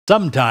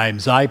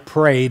Sometimes I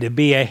pray to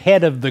be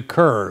ahead of the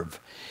curve,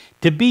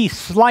 to be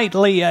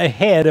slightly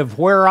ahead of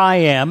where I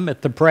am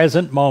at the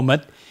present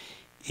moment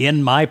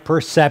in my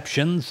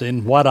perceptions,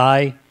 in what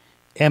I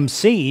am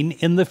seeing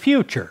in the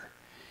future.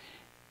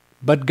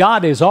 But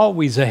God is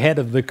always ahead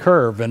of the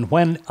curve, and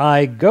when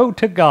I go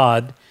to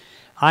God,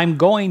 I'm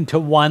going to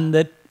one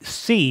that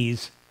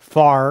sees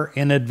far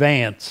in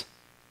advance.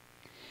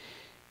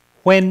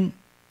 When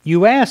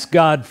you ask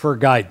God for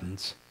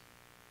guidance,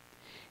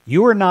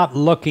 you are not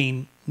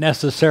looking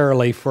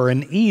necessarily for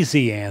an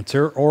easy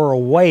answer or a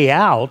way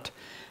out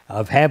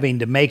of having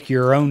to make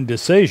your own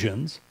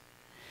decisions.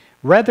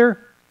 Rather,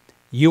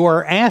 you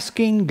are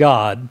asking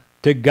God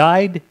to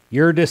guide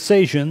your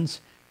decisions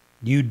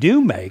you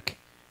do make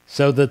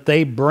so that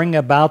they bring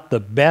about the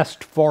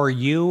best for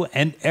you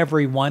and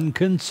everyone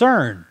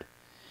concerned.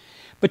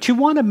 But you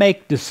want to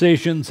make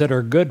decisions that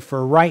are good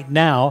for right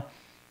now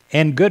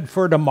and good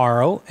for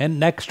tomorrow and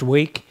next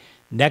week,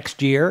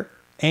 next year,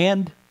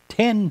 and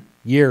 10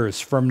 years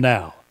from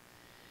now.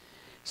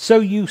 So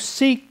you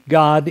seek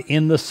God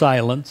in the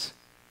silence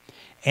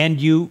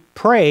and you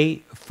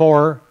pray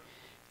for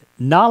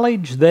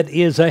knowledge that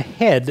is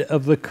ahead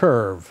of the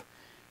curve,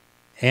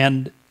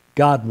 and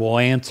God will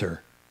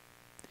answer.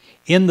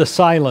 In the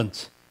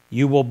silence,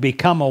 you will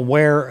become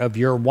aware of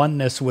your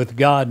oneness with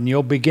God, and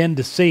you'll begin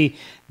to see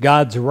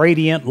God's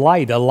radiant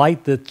light, a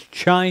light that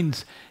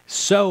shines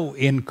so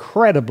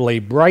incredibly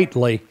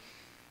brightly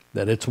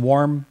that its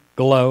warm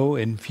glow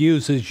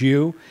infuses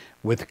you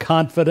with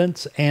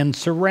confidence and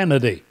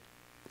serenity.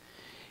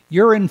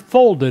 You're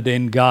enfolded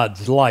in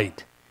God's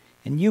light,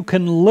 and you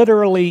can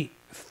literally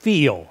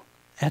feel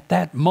at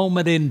that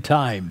moment in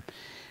time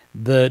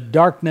the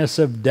darkness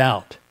of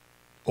doubt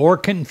or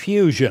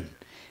confusion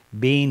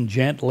being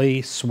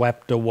gently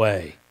swept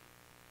away.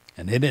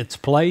 And in its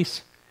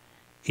place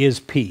is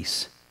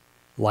peace,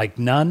 like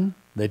none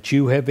that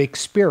you have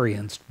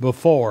experienced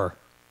before.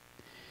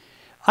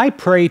 I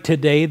pray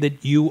today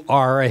that you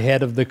are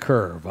ahead of the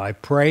curve. I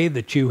pray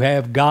that you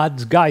have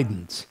God's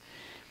guidance.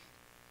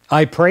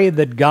 I pray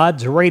that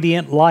God's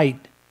radiant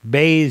light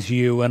bathes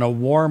you in a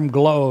warm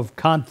glow of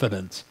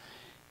confidence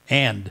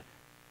and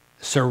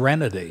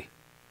serenity.